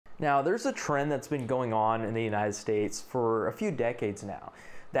Now, there's a trend that's been going on in the United States for a few decades now.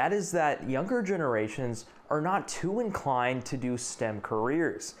 That is that younger generations are not too inclined to do STEM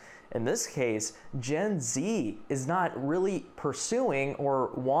careers. In this case, Gen Z is not really pursuing or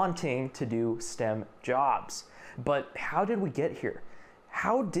wanting to do STEM jobs. But how did we get here?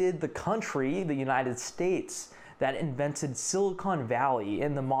 How did the country, the United States, that invented Silicon Valley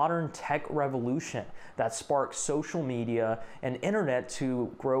and the modern tech revolution that sparked social media and internet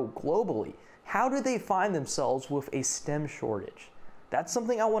to grow globally, how did they find themselves with a STEM shortage? That's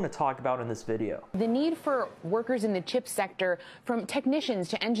something I want to talk about in this video. The need for workers in the chip sector, from technicians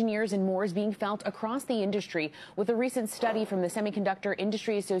to engineers and more, is being felt across the industry, with a recent study from the Semiconductor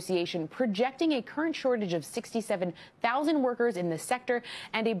Industry Association projecting a current shortage of 67,000 workers in the sector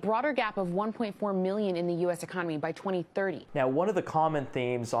and a broader gap of 1.4 million in the U.S. economy by 2030. Now, one of the common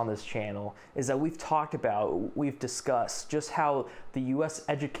themes on this channel is that we've discussed just how the U.S.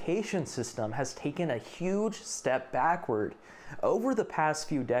 education system has taken a huge step backward over the past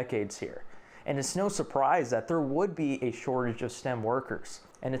few decades here. And it's no surprise that there would be a shortage of STEM workers.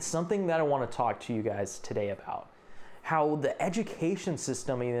 And it's something that I want to talk to you guys today about. How the education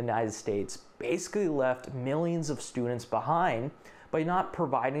system in the United States basically left millions of students behind by not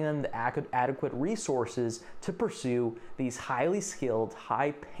providing them the adequate resources to pursue these highly skilled,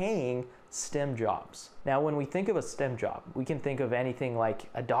 high-paying STEM jobs. Now, when we think of a STEM job, we can think of anything like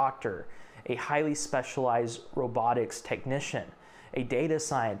a doctor, a highly specialized robotics technician, a data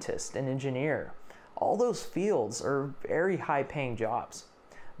scientist, an engineer. All those fields are very high-paying jobs.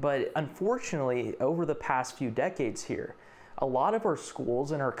 But unfortunately, over the past few decades here, a lot of our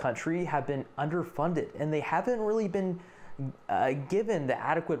schools in our country have been underfunded, and they haven't really been given the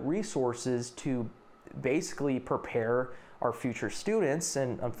adequate resources to basically prepare our future students,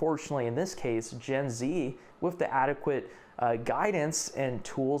 and unfortunately in this case, Gen Z, with the adequate guidance and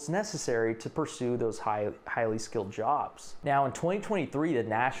tools necessary to pursue those highly skilled jobs. Now, in 2023, the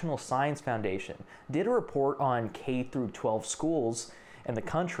National Science Foundation did a report on K through 12 schools in the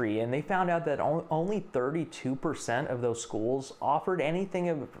country, and they found out that only 32% of those schools offered anything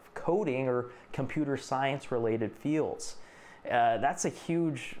of coding or computer science related fields. That's a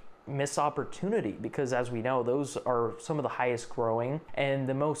huge missed opportunity, because as we know, those are some of the highest growing and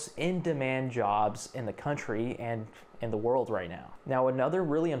the most in-demand jobs in the country and in the world right now. Now, another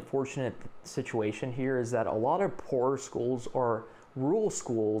really unfortunate situation here is that a lot of poor schools or rural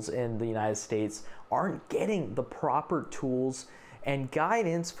schools in the United States aren't getting the proper tools and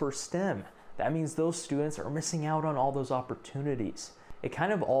guidance for STEM. That means those students are missing out on all those opportunities. It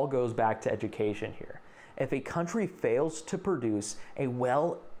kind of all goes back to education here. If a country fails to produce a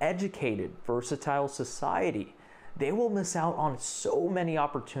well-educated, versatile society, they will miss out on so many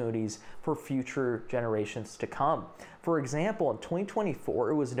opportunities for future generations to come. For example, in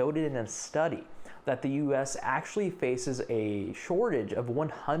 2024, it was noted in a study that the US actually faces a shortage of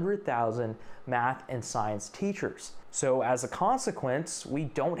 100,000 math and science teachers. So as a consequence, we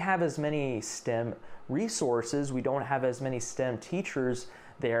don't have as many STEM resources, we don't have as many STEM teachers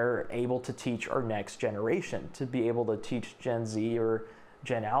they're able to teach our next generation, to be able to teach Gen Z or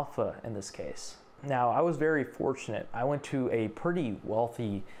Gen Alpha in this case. Now, I was very fortunate. I went to a pretty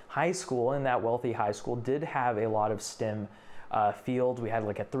wealthy high school, and that wealthy high school did have a lot of STEM field. We had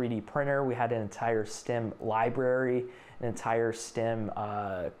like a 3D printer, we had an entire STEM library, an entire STEM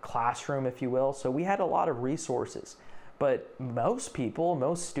classroom, if you will. So we had a lot of resources. But most people,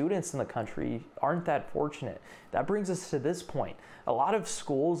 most students in the country aren't that fortunate. That brings us to this point. A lot of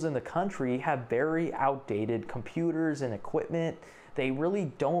schools in the country have very outdated computers and equipment. They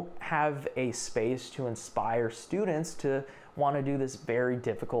really don't have a space to inspire students to want to do this very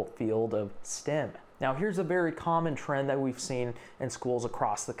difficult field of STEM. Now, here's a very common trend that we've seen in schools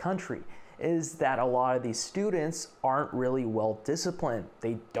across the country, is that a lot of these students aren't really well disciplined.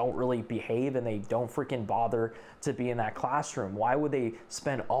 They don't really behave, and they don't freaking bother to be in that classroom. Why would they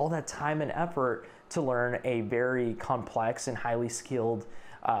spend all that time and effort to learn a very complex and highly skilled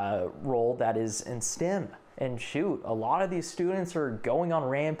role that is in STEM? And shoot, a lot of these students are going on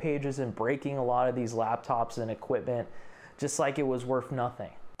rampages and breaking a lot of these laptops and equipment just like it was worth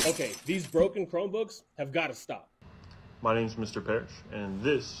nothing. Okay, these broken Chromebooks have got to stop. My name's Mr. Parrish, and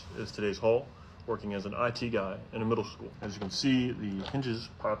this is today's haul, working as an IT guy in a middle school. As you can see, the hinges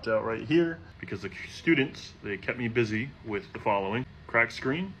popped out right here because the students, they kept me busy with the following: cracked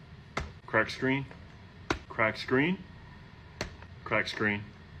screen, cracked screen, cracked screen, cracked screen,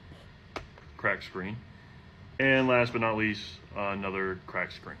 cracked screen, and last but not least, another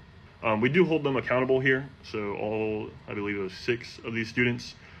cracked screen. We do hold them accountable here, so all, I believe it was 6 of these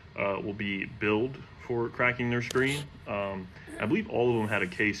students will be billed for cracking their screen. I believe all of them had a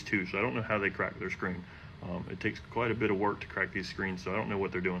case too, so I don't know how they cracked their screen. It takes quite a bit of work to crack these screens, so I don't know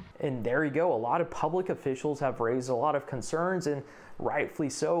what they're doing. And there you go. A lot of public officials have raised a lot of concerns, and rightfully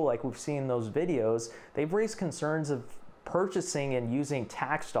so. Like we've seen in those videos, they've raised concerns of purchasing and using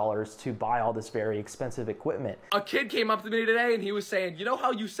tax dollars to buy all this very expensive equipment. A kid came up to me today and he was saying, you know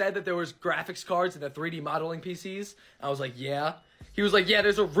how you said that there was graphics cards in the 3D modeling PCs? I was like, yeah. He was like, yeah,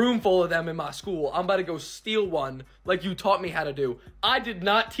 there's a room full of them in my school. I'm about to go steal one like you taught me how to do. I did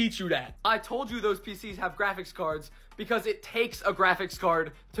not teach you that. I told you those PCs have graphics cards because it takes a graphics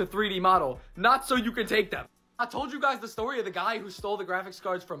card to 3D model, not so you can take them. I told you guys the story of the guy who stole the graphics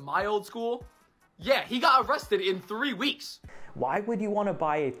cards from my old school. Yeah, he got arrested in 3 weeks. Why would you want to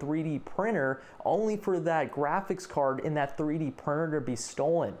buy a 3D printer only for that graphics card in that 3D printer to be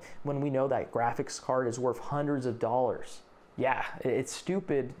stolen when we know that graphics card is worth hundreds of dollars? Yeah, it's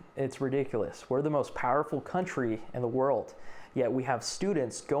stupid, it's ridiculous. We're the most powerful country in the world, yet we have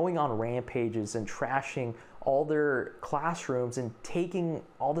students going on rampages and trashing all their classrooms and taking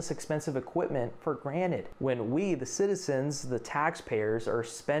all this expensive equipment for granted. When we, the citizens, the taxpayers, are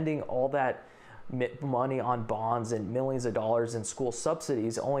spending all that money on bonds and millions of dollars in school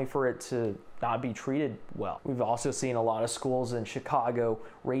subsidies only for it to not be treated well. We've also seen a lot of schools in Chicago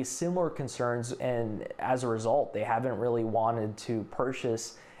raise similar concerns, and as a result, they haven't really wanted to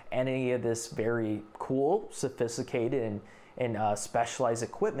purchase any of this very cool, sophisticated, and specialized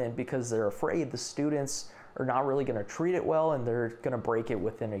equipment because they're afraid the students are not really going to treat it well and they're going to break it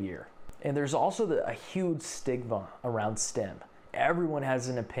within a year. And there's also a huge stigma around STEM. Everyone has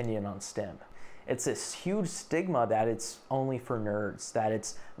an opinion on STEM. It's this huge stigma that it's only for nerds, that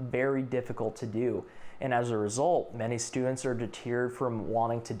it's very difficult to do. And as a result, many students are deterred from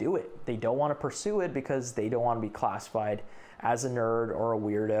wanting to do it. They don't want to pursue it because they don't want to be classified as a nerd or a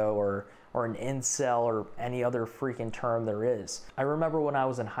weirdo or an incel or any other freaking term there is. I remember when I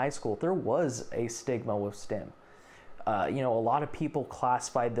was in high school, there was a stigma with STEM. A lot of people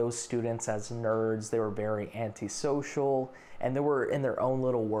classified those students as nerds. They were very antisocial and they were in their own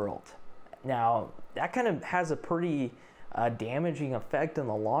little world. Now, that kind of has a pretty damaging effect in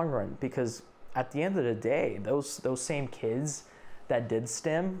the long run because at the end of the day, those same kids that did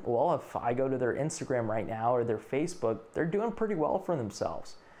STEM, well, if I go to their Instagram right now or their Facebook, they're doing pretty well for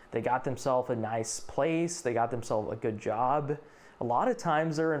themselves. They got themselves a nice place. They got themselves a good job. A lot of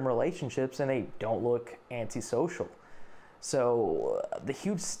times they're in relationships and they don't look antisocial. So the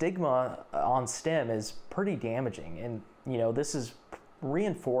huge stigma on STEM is pretty damaging. And, this is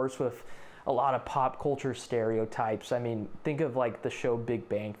reinforced with a lot of pop culture stereotypes. I mean, think of like the show Big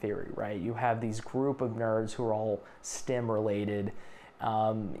Bang Theory, right? You have these group of nerds who are all STEM related.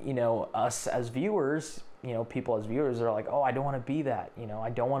 Us as viewers, people as viewers are like, oh, I don't want to be that. I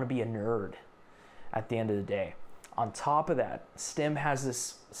don't want to be a nerd at the end of the day. On top of that, STEM has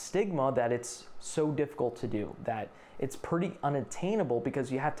this stigma that it's so difficult to do, that it's pretty unattainable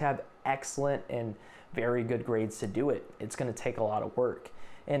because you have to have excellent and very good grades to do it. It's going to take a lot of work.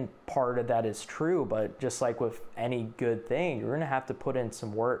 And part of that is true, but just like with any good thing, you're going to have to put in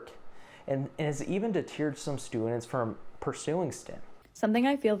some work. And it's even deterred some students from pursuing STEM. Something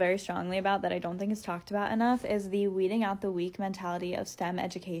I feel very strongly about that I don't think is talked about enough is the weeding out the weak mentality of STEM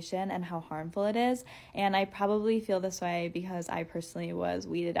education and how harmful it is. And I probably feel this way because I personally was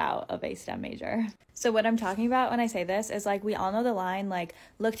weeded out of a STEM major. So what I'm talking about when I say this is we all know the line,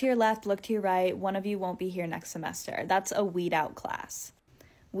 look to your left, look to your right, one of you won't be here next semester. That's a weed out class.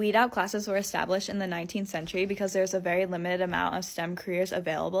 Weed out classes were established in the 19th century because there's a very limited amount of STEM careers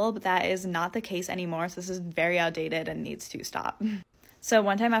available, but that is not the case anymore, so this is very outdated and needs to stop. So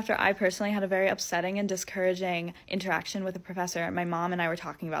one time after I personally had a very upsetting and discouraging interaction with a professor, my mom and I were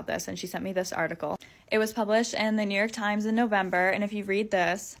talking about this, and she sent me this article. It was published in the New York Times in November, and if you read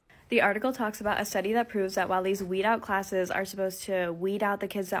this, the article talks about a study that proves that while these weed out classes are supposed to weed out the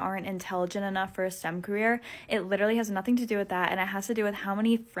kids that aren't intelligent enough for a STEM career, it literally has nothing to do with that, and it has to do with how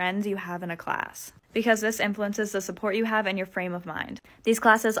many friends you have in a class, because this influences the support you have and your frame of mind. These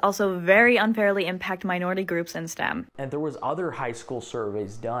classes also very unfairly impact minority groups in STEM. And there was other high school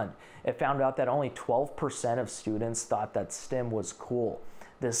surveys done. It found out that only 12% of students thought that STEM was cool.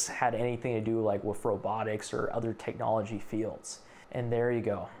 This had anything to do with robotics or other technology fields. And there you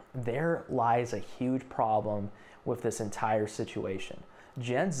go. There lies a huge problem with this entire situation.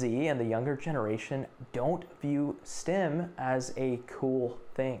 Gen Z and the younger generation don't view STEM as a cool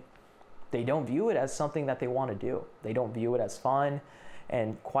thing. They don't view it as something that they want to do. They don't view it as fun.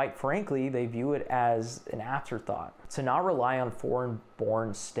 And quite frankly, they view it as an afterthought. To not rely on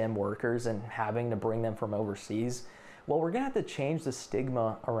foreign-born STEM workers and having to bring them from overseas Well, we're gonna have to change the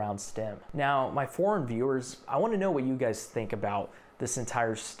stigma around STEM. Now, my foreign viewers, I wanna know what you guys think about this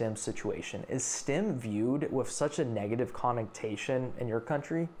entire STEM situation. Is STEM viewed with such a negative connotation in your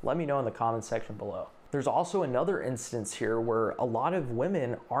country? Let me know in the comment section below. There's also another instance here where a lot of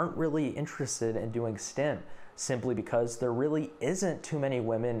women aren't really interested in doing STEM simply because there really isn't too many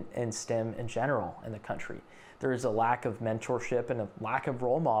women in STEM in general in the country. There is a lack of mentorship and a lack of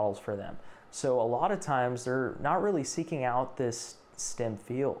role models for them. So a lot of times they're not really seeking out this STEM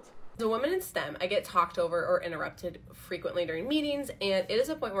field. The women in STEM, I get talked over or interrupted frequently during meetings, and it is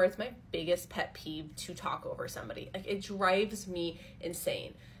a point where it's my biggest pet peeve to talk over somebody. Like, it drives me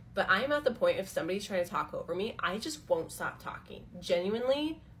insane. But I'm at the point, if somebody's trying to talk over me, I just won't stop talking.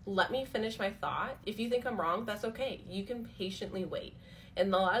 Genuinely, let me finish my thought. If you think I'm wrong, that's okay. You can patiently wait.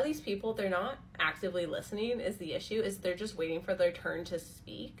 And a lot of these people, they're not actively listening is the issue, is they're just waiting for their turn to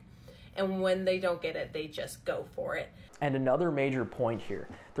speak. And when they don't get it, they just go for it. And another major point here,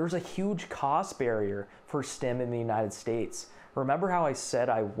 there's a huge cost barrier for STEM in the United States. Remember how I said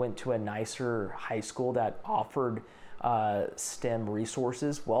I went to a nicer high school that offered STEM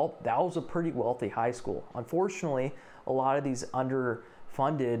resources? Well, that was a pretty wealthy high school. Unfortunately, a lot of these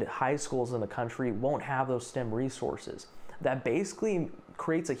underfunded high schools in the country won't have those STEM resources. That basically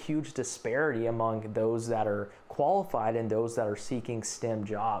creates a huge disparity among those that are qualified and those that are seeking STEM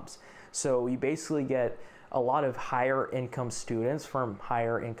jobs. So you basically get a lot of higher income students from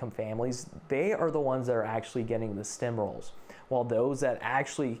higher income families. They are the ones that are actually getting the STEM roles, while those that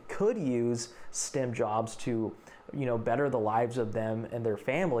actually could use STEM jobs to, better the lives of them and their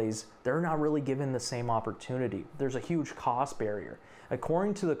families, they're not really given the same opportunity. There's a huge cost barrier.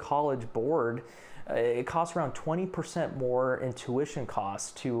 According to the College Board, it costs around 20% more in tuition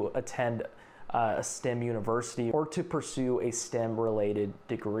costs to attend a STEM university or to pursue a STEM-related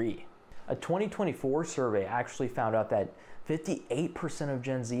degree. A 2024 survey actually found out that 58% of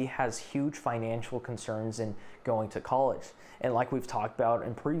Gen Z has huge financial concerns in going to college. And like we've talked about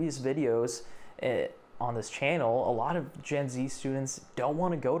in previous videos on this channel, a lot of Gen Z students don't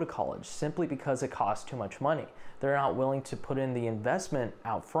want to go to college simply because it costs too much money. They're not willing to put in the investment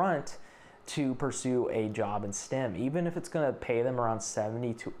out front to pursue a job in STEM, even if it's going to pay them around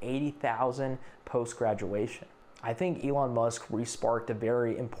 $70,000 to $80,000 post-graduation. I think Elon Musk re-sparked a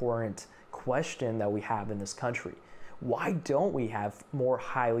very important question that we have in this country. Why don't we have more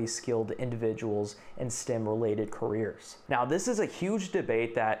highly skilled individuals in STEM-related careers? Now, this is a huge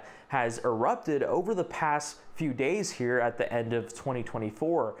debate that has erupted over the past few days here at the end of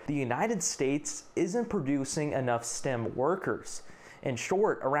 2024. The United States isn't producing enough STEM workers. In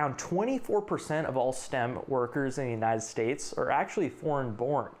short, around 24% of all STEM workers in the United States are actually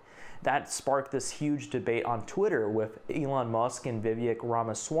foreign-born. That sparked this huge debate on Twitter with Elon Musk and Vivek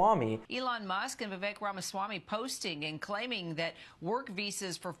Ramaswamy. Elon Musk and Vivek Ramaswamy posting and claiming that work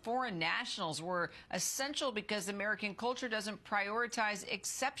visas for foreign nationals were essential because American culture doesn't prioritize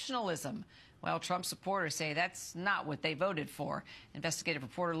exceptionalism. Well, Trump supporters say that's not what they voted for. Investigative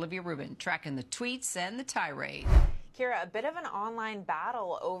reporter Olivia Rubin tracking the tweets and the tirade. Kira, a bit of an online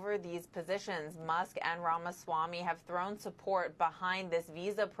battle over these positions. Musk and Ramaswamy have thrown support behind this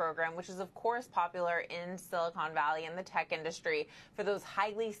visa program, which is, of course, popular in Silicon Valley and the tech industry for those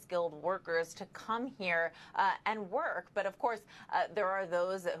highly skilled workers to come here and work. But, of course, there are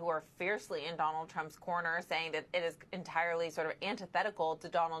those who are fiercely in Donald Trump's corner, saying that it is entirely sort of antithetical to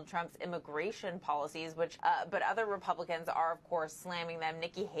Donald Trump's immigration policies, which but other Republicans are, of course, slamming them.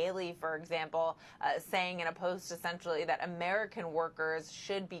 Nikki Haley, for example, saying in a post essentially that American workers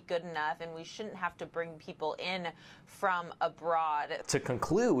should be good enough and we shouldn't have to bring people in from abroad. To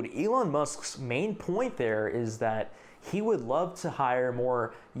conclude, Elon Musk's main point there is that he would love to hire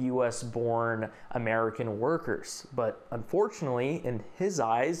more US-born American workers, but unfortunately, in his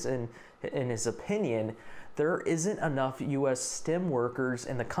eyes and in his opinion, there isn't enough US STEM workers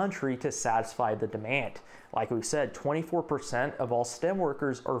in the country to satisfy the demand. Like we said, 24% of all STEM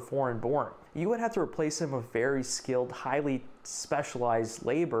workers are foreign-born. You would have to replace them with very skilled, highly specialized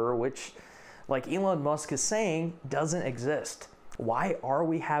labor, which, like Elon Musk is saying, doesn't exist. Why are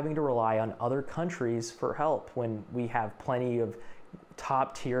we having to rely on other countries for help when we have plenty of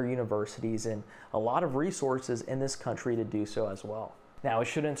top-tier universities and a lot of resources in this country to do so as well? Now, it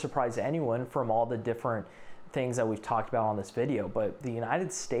shouldn't surprise anyone from all the different things that we've talked about on this video, but the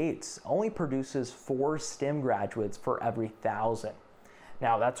United States only produces 4 STEM graduates for every 1,000.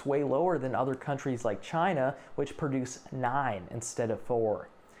 Now, that's way lower than other countries like China, which produce 9 instead of 4.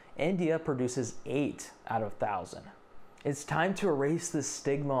 India produces 8 out of 1,000. It's time to erase this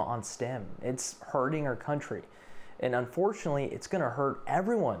stigma on STEM. It's hurting our country. And unfortunately, it's going to hurt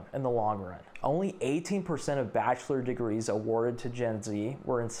everyone in the long run. Only 18% of bachelor degrees awarded to Gen Z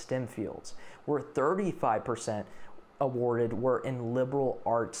were in STEM fields, where 35% awarded were in liberal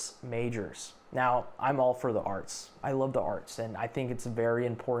arts majors. Now, I'm all for the arts. I love the arts, and I think it's a very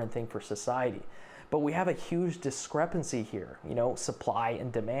important thing for society. But we have a huge discrepancy here, supply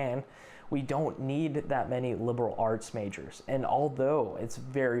and demand. We don't need that many liberal arts majors. And although it's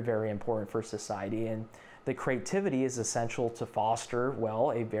very, very important for society and the creativity is essential to foster,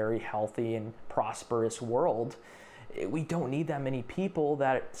 well, a very healthy and prosperous world, we don't need that many people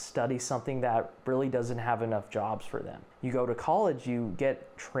that study something that really doesn't have enough jobs for them. You go to college, you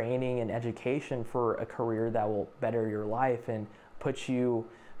get training and education for a career that will better your life and put you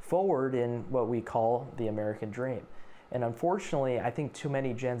forward in what we call the American dream. And unfortunately, I think too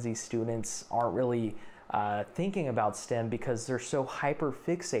many Gen Z students aren't really thinking about STEM because they're so hyper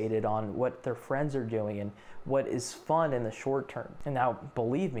fixated on what their friends are doing and what is fun in the short term. And now,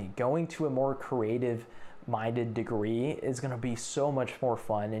 believe me, going to a more creative minded degree is going to be so much more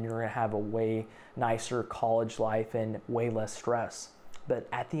fun, and you're going to have a way nicer college life and way less stress. But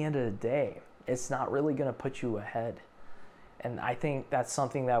at the end of the day, it's not really going to put you ahead. And I think that's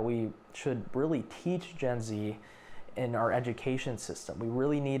something that we should really teach Gen Z in our education system. We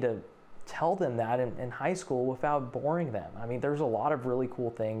really need to tell them that in high school without boring them. I mean, there's a lot of really cool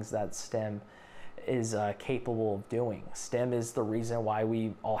things that STEM is capable of doing. STEM is the reason why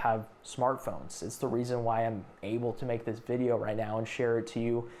we all have smartphones. It's the reason why I'm able to make this video right now and share it to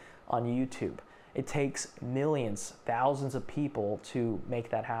you on YouTube. It takes millions, thousands of people to make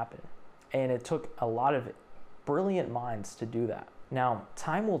that happen. And it took a lot of brilliant minds to do that. Now,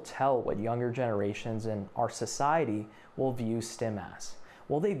 time will tell what younger generations in our society will view STEM as.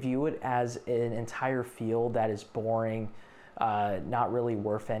 Will they view it as an entire field that is boring, not really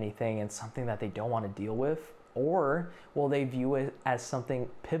worth anything, and something that they don't want to deal with? Or will they view it as something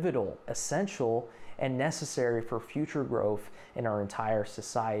pivotal, essential, and necessary for future growth in our entire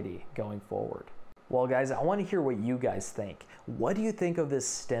society going forward? Well, guys, I want to hear what you guys think. What do you think of this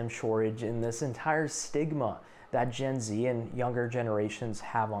STEM shortage and this entire stigma that Gen Z and younger generations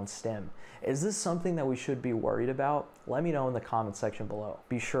have on STEM? Is this something that we should be worried about? Let me know in the comment section below.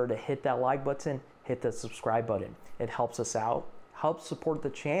 Be sure to hit that like button, hit that subscribe button. It helps us out, helps support the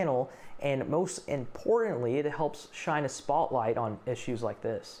channel, and most importantly, it helps shine a spotlight on issues like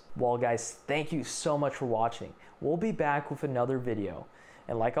this. Well, guys, thank you so much for watching. We'll be back with another video.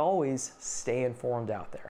 And like always, stay informed out there.